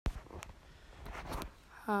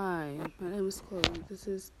Hi, my name is Chloe. This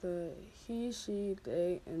is the he, she,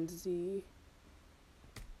 they, and z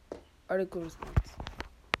article response.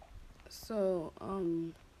 So,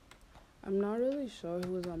 I'm not really sure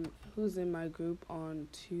who's in my group on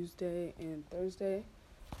Tuesday and Thursday,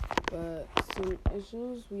 but some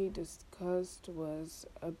issues we discussed was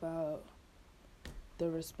about the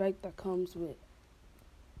respect that comes with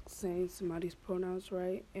saying somebody's pronouns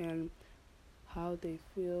right and how they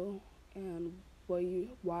feel and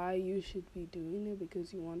why you should be doing it,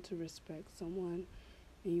 because you want to respect someone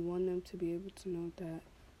and you want them to be able to know that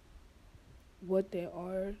what they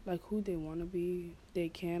are, like who they want to be, they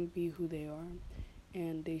can be who they are,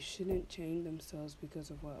 and they shouldn't change themselves because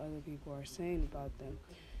of what other people are saying about them.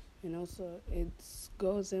 And also, it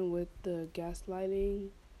goes in with the gaslighting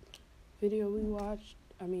video we watched.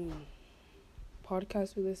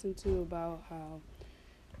 Podcast we listened to about how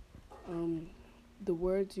the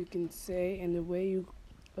words you can say and the way you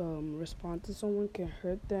respond to someone can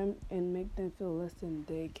hurt them and make them feel less than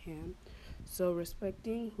they can. So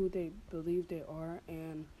respecting who they believe they are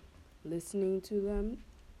and listening to them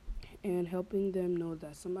and helping them know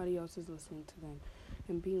that somebody else is listening to them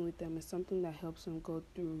and being with them is something that helps them go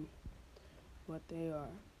through what they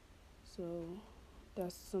are. So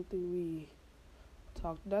that's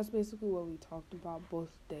that's basically what we talked about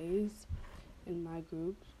both days in my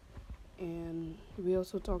group. And we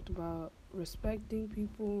also talked about respecting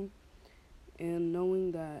people and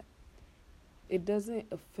knowing that it doesn't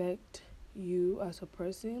affect you as a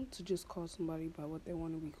person to just call somebody by what they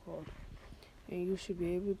want to be called. And you should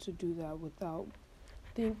be able to do that without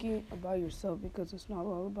thinking about yourself, because it's not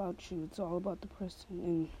all about you. It's all about the person,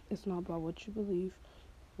 and it's not about what you believe.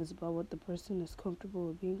 It's about what the person is comfortable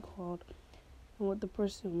with being called and what the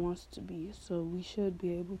person wants to be. So we should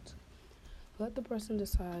be able to let the person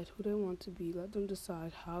decide who they want to be. Let them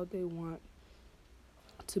decide how they want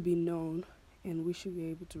to be known, and we should be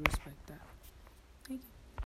able to respect that. Thank you.